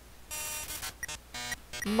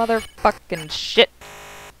 Motherfucking shit.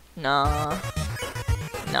 Nah.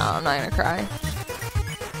 Nah, I'm not gonna cry.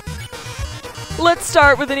 Let's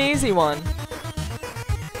start with an easy one.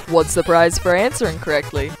 What's the prize for answering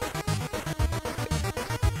correctly?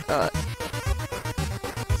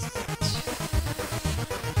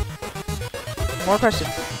 More questions.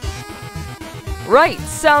 Right,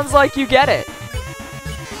 sounds like you get it.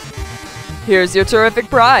 Here's your terrific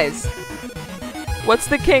prize. What's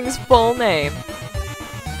the king's full name?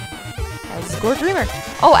 Score Dreamer.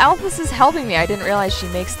 Oh, Alphys is helping me. I didn't realize she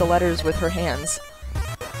makes the letters with her hands.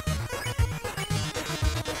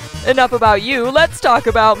 Enough about you, let's talk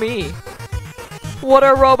about me. What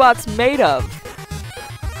are robots made of?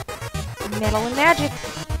 Metal and magic.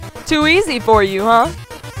 Too easy for you, huh?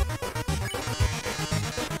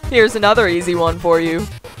 Here's another easy one for you.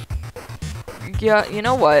 Yeah, you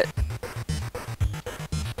know what?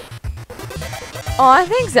 Aw,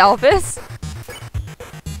 thanks, Alphys.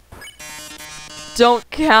 Don't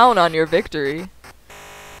count on your victory.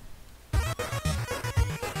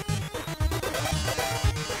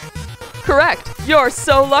 Correct! You're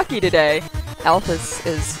so lucky today! Alphys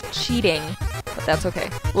is cheating, but that's okay.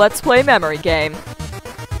 Let's play memory game.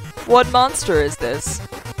 What monster is this?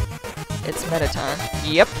 It's Mettaton.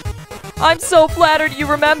 Yep. I'm so flattered you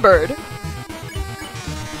remembered!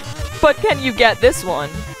 But can you get this one?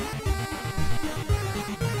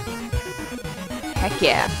 Heck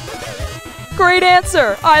yeah. Great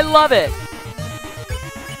answer! I love it!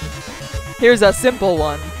 Here's a simple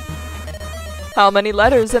one. How many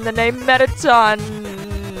letters in the name Mettaton?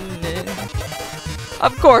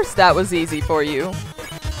 Of course that was easy for you.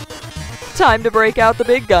 Time to break out the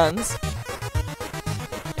big guns.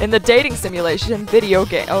 In the dating simulation video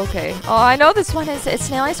game. Okay. Oh, I know this one is. It's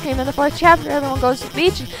snail ice cream in the 4th chapter. Everyone goes to the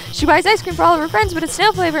beach and she buys ice cream for all of her friends, but it's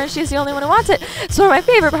snail flavor and she's the only one who wants it. It's one of my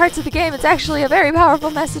favorite parts of the game. It's actually a very powerful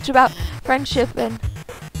message about friendship and...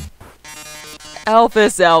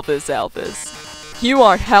 Alphys. You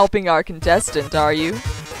aren't helping our contestant, are you?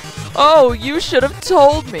 Oh, you should have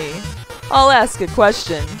told me. I'll ask a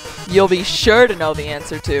question you'll be sure to know the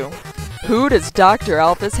answer to. Who does Dr.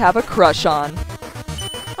 Alphys have a crush on?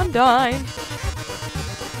 I'm dying.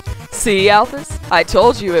 See, Alphys? I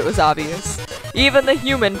told you it was obvious. Even the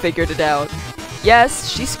human figured it out. Yes,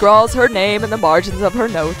 she scrawls her name in the margins of her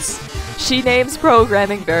notes. She names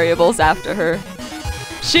programming variables after her.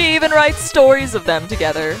 She even writes stories of them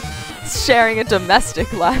together. Sharing a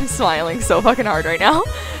domestic life. Smiling so fucking hard right now.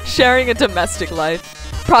 Sharing a domestic life.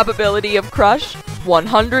 Probability of crush,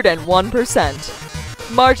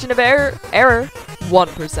 101%. Margin of error,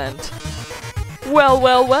 1%. Well.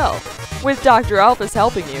 With Dr. Alphys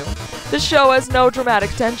helping you, the show has no dramatic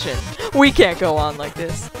tension. We can't go on like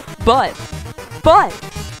this. But,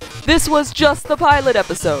 this was just the pilot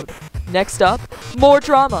episode. Next up, more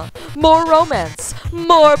drama, more romance,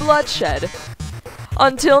 more bloodshed.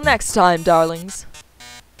 Until next time, darlings.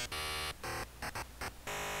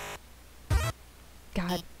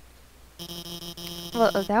 God.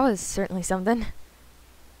 Well, that was certainly something.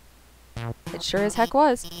 It sure as heck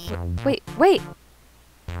was. Wait!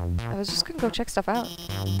 I was just gonna go check stuff out.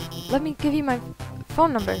 Let me give you my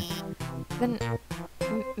phone number. Then,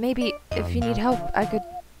 maybe if you need help, I could...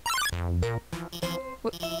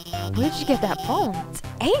 Where did you get that phone? It's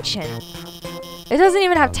ancient! It doesn't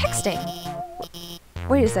even have texting!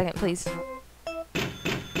 Wait a second, please.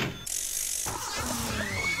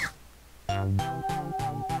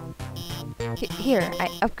 Here, I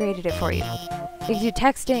upgraded it for you. It gives you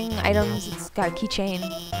texting, items, it's got a keychain.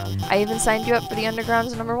 I even signed you up for the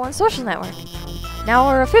Underground's #1 social network. Now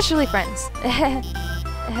we're officially friends.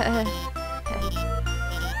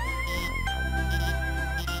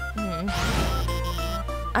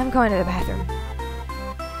 I'm going to the bathroom.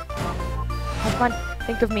 Have fun.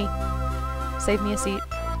 Think of me. Save me a seat.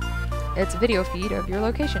 It's a video feed of your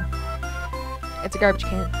location. It's a garbage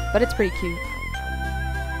can, but it's pretty cute.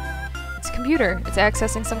 It's a computer. It's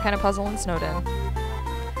accessing some kind of puzzle in Snowden.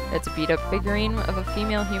 It's a beat-up figurine of a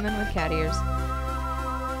female human with cat ears.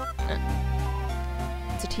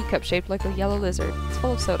 It's a teacup shaped like a yellow lizard. It's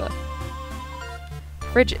full of soda.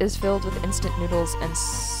 Fridge is filled with instant noodles and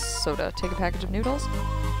soda. Take a package of noodles?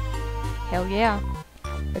 Hell yeah.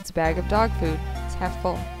 It's a bag of dog food. It's half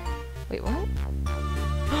full. Wait, what?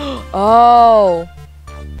 Oh!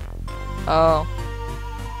 Oh.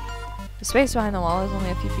 The space behind the wall is only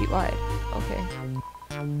a few feet wide. Okay.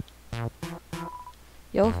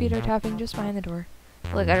 Yellow feet are tapping just behind the door.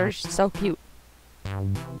 Look at her, she's so cute.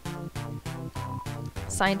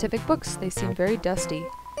 Scientific books, they seem very dusty.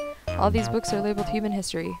 All these books are labeled human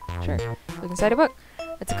history. Sure. Look inside a book.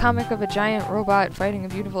 It's a comic of a giant robot fighting a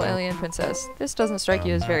beautiful alien princess. This doesn't strike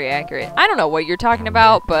you as very accurate. I don't know what you're talking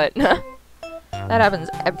about, but that happens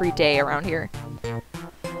every day around here.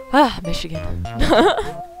 Ah, Michigan.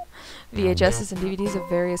 VHSs and DVDs of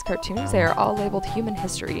various cartoons. They are all labeled human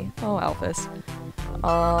history. Oh, Alphys.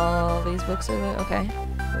 All these books are okay.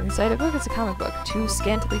 Inside a book, it's a comic book. Two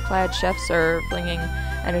scantily clad chefs are flinging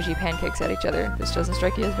energy pancakes at each other. This doesn't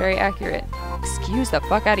strike you as very accurate. Excuse the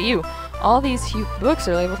fuck out of you. All these books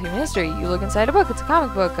are labeled human history. You look inside a book, it's a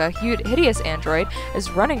comic book. A hideous android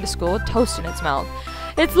is running to school with toast in its mouth.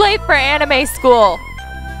 It's late for anime school!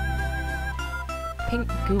 Pink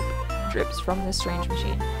goop drips from this strange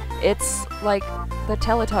machine. It's like the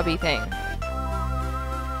Teletubby thing.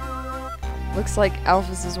 Looks like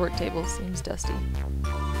Alphys' work table seems dusty.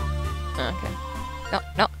 Okay.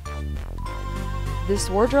 No. This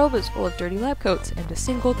wardrobe is full of dirty lab coats and a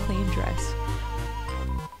single clean dress.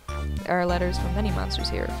 There are letters from many monsters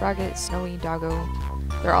here. Frogget, Snowy, Doggo.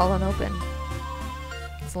 They're all unopened.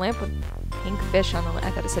 It's a lamp with pink fish on the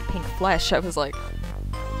I thought it said pink flesh. I was like,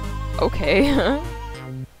 okay.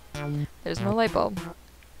 There's no light bulb.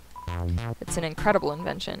 It's an incredible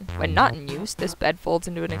invention. When not in use, this bed folds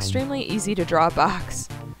into an extremely easy-to-draw box.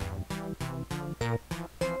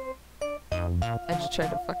 I just tried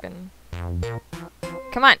to fucking...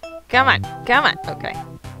 Come on! Okay.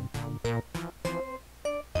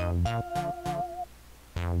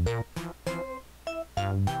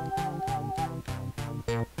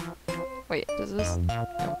 Wait, does this... No.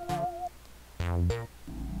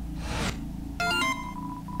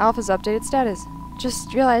 Alpha's updated status.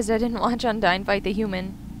 Just realized I didn't watch Undyne fight the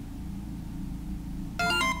human.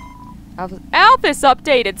 Alphys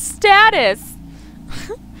updated status!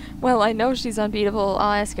 Well, I know she's unbeatable.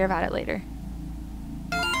 I'll ask her about it later.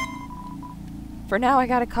 For now, I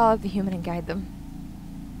gotta call up the human and guide them.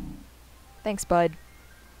 Thanks, bud.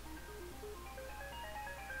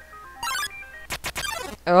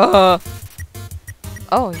 Oh,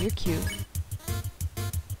 you're cute.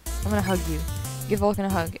 I'm gonna hug you. Give Vulcan a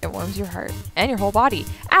hug. It warms your heart. And your whole body.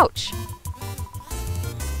 Ouch!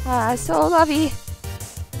 Ah, so lovey.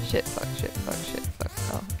 Shit, fuck.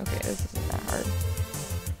 Oh, okay, this isn't that hard.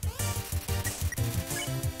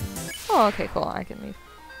 Oh, okay, cool. I can leave.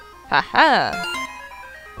 Haha!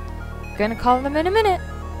 Gonna call them in a minute.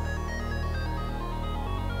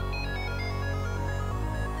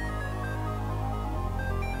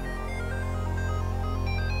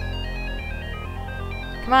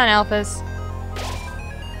 Come on, Alphys.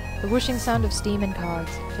 The whooshing sound of steam and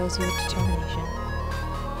cogs fills you with determination.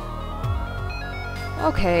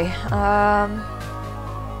 Okay,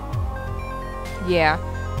 yeah.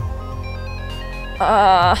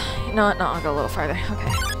 No, I'll go a little farther.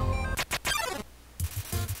 Okay.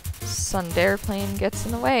 Sundare plane gets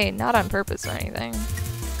in the way, not on purpose or anything.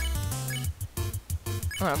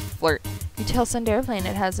 I'm gonna flirt. You tell Sundare plane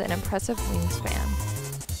it has an impressive wingspan.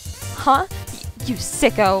 Huh? You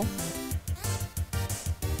sicko!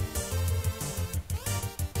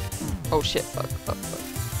 Oh shit, fuck.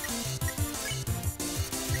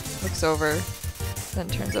 Looks over, then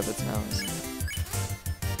turns up its nose.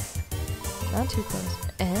 Not too close.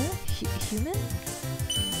 Human?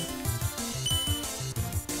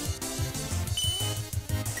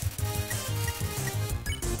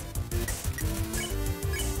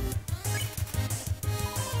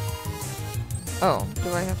 Oh,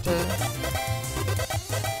 do I have to...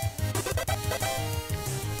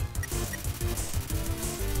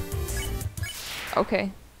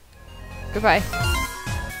 Okay. Goodbye.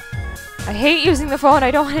 I hate using the phone.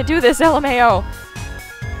 I don't want to do this, LMAO.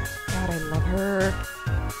 God, I love her.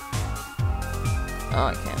 Oh,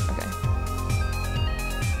 I can't. Okay.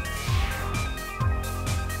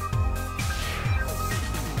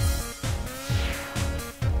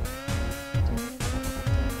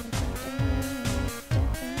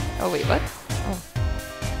 Oh, wait, what?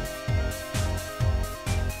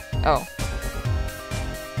 Oh.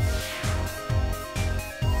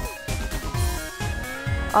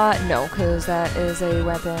 No, because that is a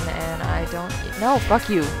weapon and I don't... No, fuck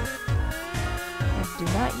you. I do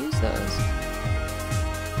not use those.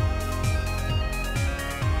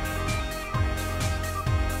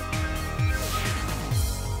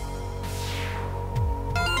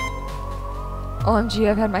 OMG,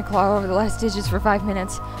 I've had my claw over the last digits for 5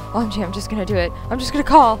 minutes. OMG, I'm just gonna do it. I'm just gonna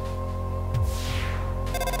call.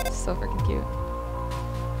 So freaking cute.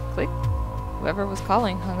 Click. Whoever was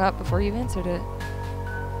calling hung up before you answered it.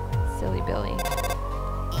 Silly Billy.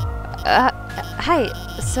 Hi.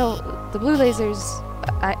 So, the blue lasers...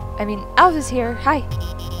 I mean, Alva's here. Hi.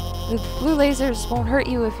 The blue lasers won't hurt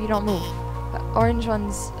you if you don't move. Orange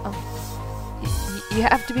ones, you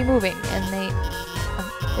have to be moving, and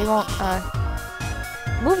they won't,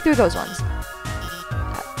 move through those ones.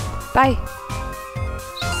 Bye.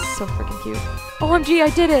 She's so freaking cute. OMG, I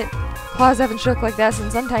did it! Claws haven't shook like that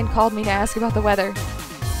since Untied called me to ask about the weather.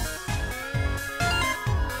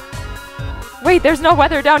 Wait, there's no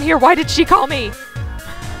weather down here. Why did she call me?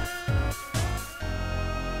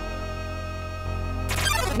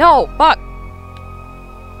 No, fuck.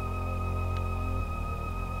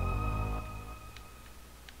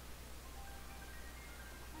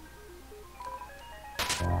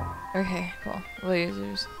 Okay, cool.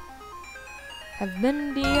 Lasers have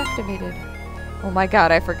been deactivated. Oh my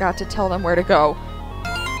god, I forgot to tell them where to go.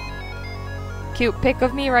 Cute pic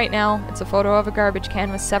of me right now. It's a photo of a garbage can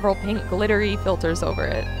with several pink glittery filters over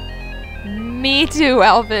it. Me too,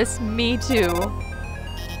 Elvis. Me too.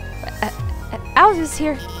 Elvis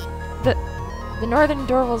here. The northern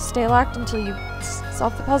door will stay locked until you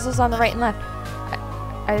solve the puzzles on the right and left.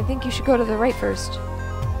 I think you should go to the right first.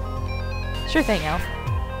 Sure thing, Alf.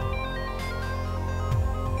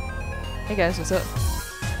 Hey guys, what's up?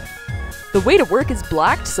 The way to work is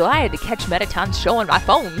blocked, so I had to catch Mettaton's show on my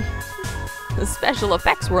phone. The special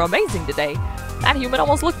effects were amazing today. That human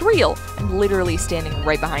almost looked real. I'm literally standing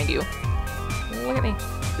right behind you. Look at me.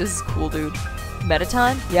 This is cool, dude.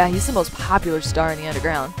 Mettaton? Yeah, he's the most popular star in the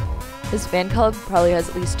underground. His fan club probably has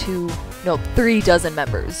at least 3 dozen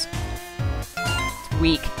members. It's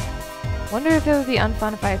weak. Wonder if it would be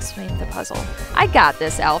unfun if I explained the puzzle. I got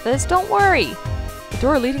this, Alphys. Don't worry. The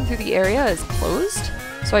door leading through the area is closed,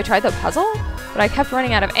 so I tried the puzzle, but I kept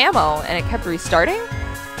running out of ammo, and it kept restarting,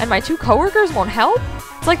 and my 2 coworkers won't help?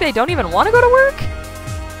 It's like they don't even want to go to work?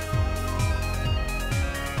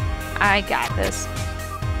 I got this.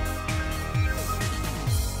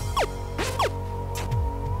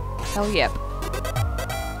 Hell yep.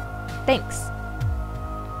 Thanks.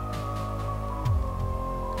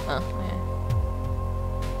 Oh, yeah.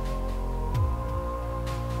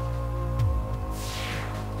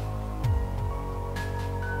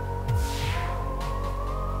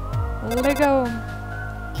 Let it go.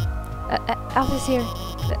 Alpha's here.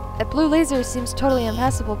 The blue laser seems totally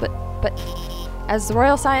impassable, but as the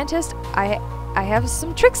royal scientist, I have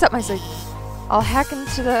some tricks up my sleeve. I'll hack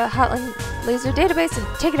into the Hotline laser database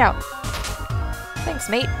and take it out. Thanks,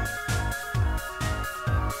 mate.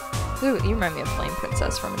 Ooh, you remind me of Flame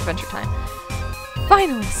Princess from Adventure Time.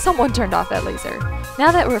 Finally, someone turned off that laser.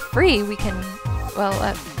 Now that we're free, we can, well,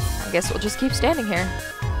 I guess we'll just keep standing here.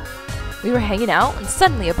 We were hanging out, and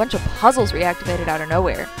suddenly a bunch of puzzles reactivated out of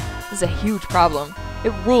nowhere. This is a huge problem.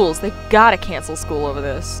 It rules. They've gotta cancel school over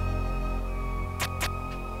this.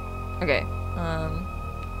 Okay,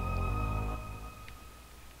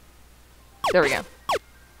 there we go.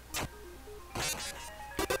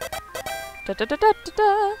 Da da da da da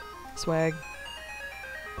da. Swag.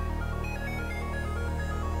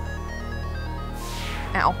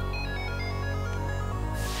 Ow.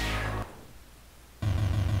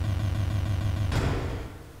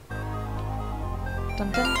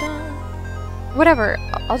 Dun dun dun. Whatever,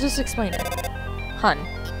 I'll just explain it. Hun.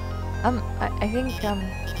 I think,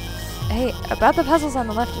 hey, about the puzzles on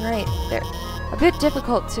the left and right, they're a bit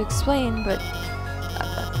difficult to explain, but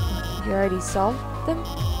you already solved them?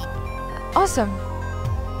 Awesome!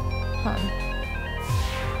 Hun.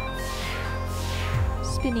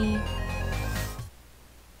 Spinny.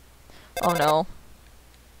 Oh no.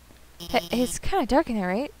 Hey, it's kinda dark in there,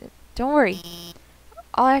 right? Don't worry.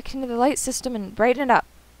 I'll hack into the light system and brighten it up.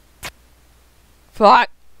 Fuck!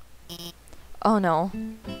 Oh no.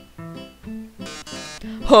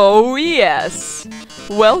 Oh yes!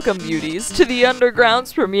 Welcome, beauties, to the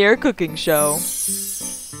Underground's premiere cooking show.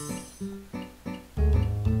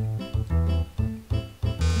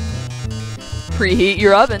 Preheat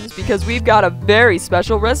your ovens because we've got a very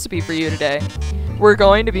special recipe for you today. We're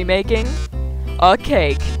going to be making a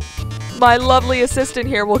cake. My lovely assistant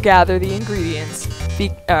here will gather the ingredients.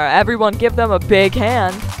 Everyone give them a big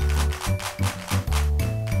hand.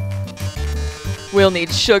 We'll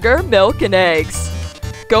need sugar, milk, and eggs.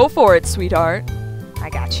 Go for it, sweetheart. I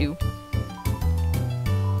got you.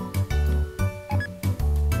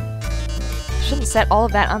 Shouldn't set all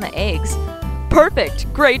of that on the eggs.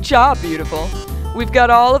 Perfect! Great job, beautiful. We've got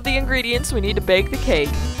all of the ingredients we need to bake the cake.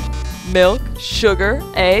 Milk, sugar,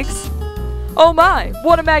 eggs. Oh my,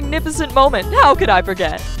 what a magnificent moment. How could I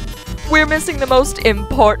forget? We're missing the most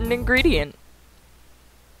important ingredient.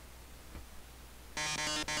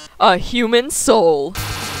 A human soul.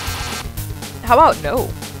 How about no?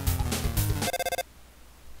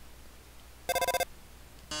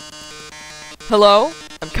 Hello?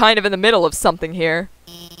 I'm kind of in the middle of something here.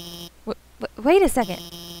 Wait a second.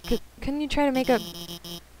 Couldn't you try to make a...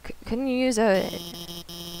 Couldn't you use a...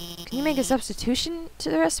 Can you make a substitution to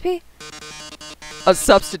the recipe? A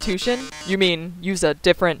substitution? You mean use a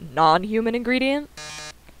different non-human ingredient?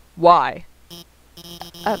 Why?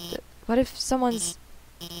 What if someone's...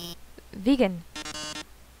 vegan?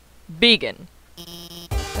 Vegan.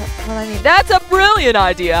 Well, I mean... That's a brilliant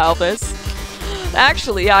idea, Alphys.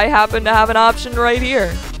 Actually, I happen to have an option right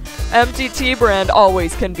here. MTT brand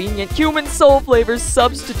always convenient human soul flavors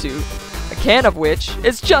substitute. A can of which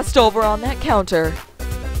is just over on that counter.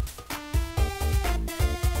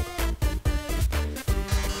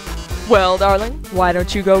 Well, darling, why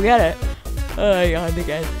don't you go get it? I yawned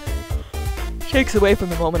again. Shakes away from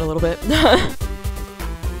the moment a little bit.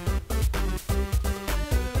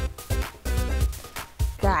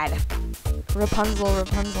 God. Rapunzel,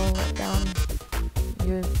 let down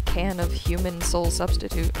your can of human soul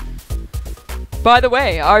substitute. By the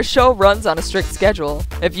way, our show runs on a strict schedule.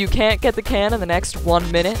 If you can't get the can in the next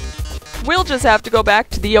 1 minute, we'll just have to go back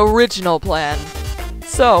to the original plan.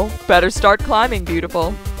 So, better start climbing,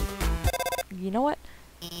 beautiful. You know what?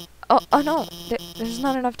 Oh no, there's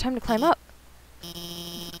not enough time to climb up.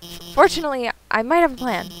 Fortunately, I might have a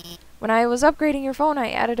plan. When I was upgrading your phone, I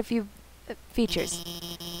added a few features.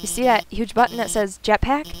 You see that huge button that says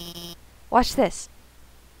jetpack? Watch this.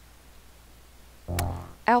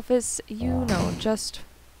 Alphys, you know just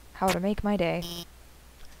how to make my day.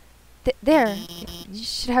 There. You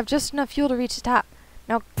should have just enough fuel to reach the top.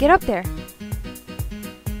 Now get up there.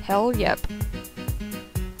 Hell yep.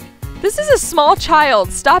 This is a small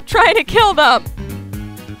child. Stop trying to kill them.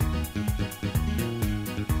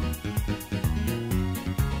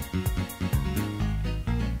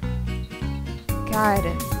 God.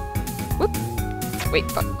 Whoop.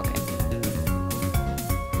 Wait, fuck. Okay.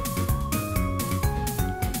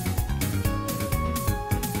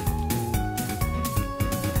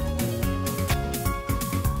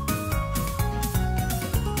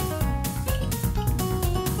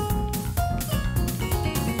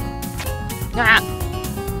 Ah.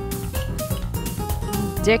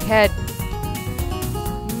 Dickhead.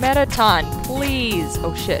 Metaton, please.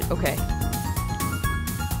 Oh shit, okay.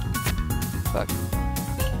 Fuck.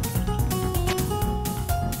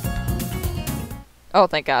 Oh,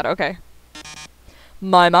 thank God, okay.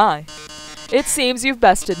 My. It seems you've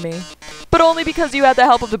bested me. But only because you had the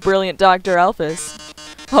help of the brilliant Dr. Alphys.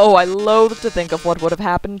 Oh, I loathe to think of what would have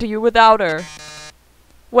happened to you without her.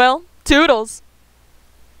 Well, toodles.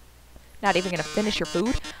 Not even gonna finish your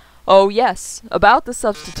food? Oh yes, about the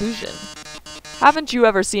substitution. Haven't you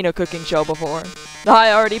ever seen a cooking show before?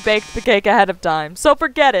 I already baked the cake ahead of time, so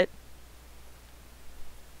forget it.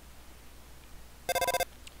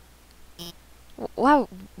 Wow,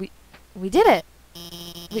 we did it.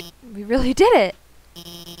 We really did it.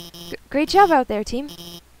 Great job out there, team.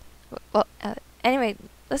 Well, anyway,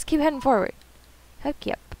 let's keep heading forward. Heck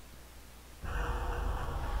yep.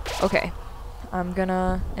 Okay.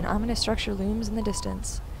 An ominous structure looms in the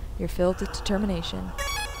distance. You're filled with determination.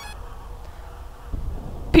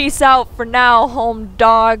 Peace out for now, home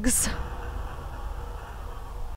dogs.